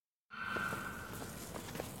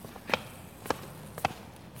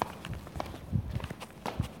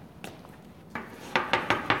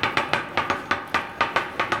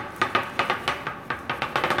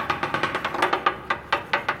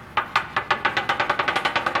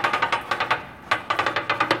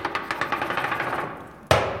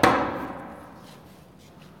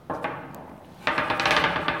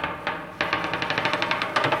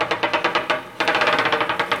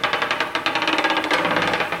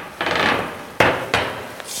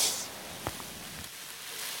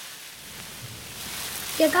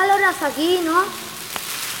Qué calor hace aquí, ¿no?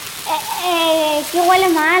 Que huele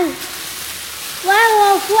mal.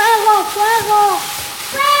 ¡Fuego, fuego, fuego!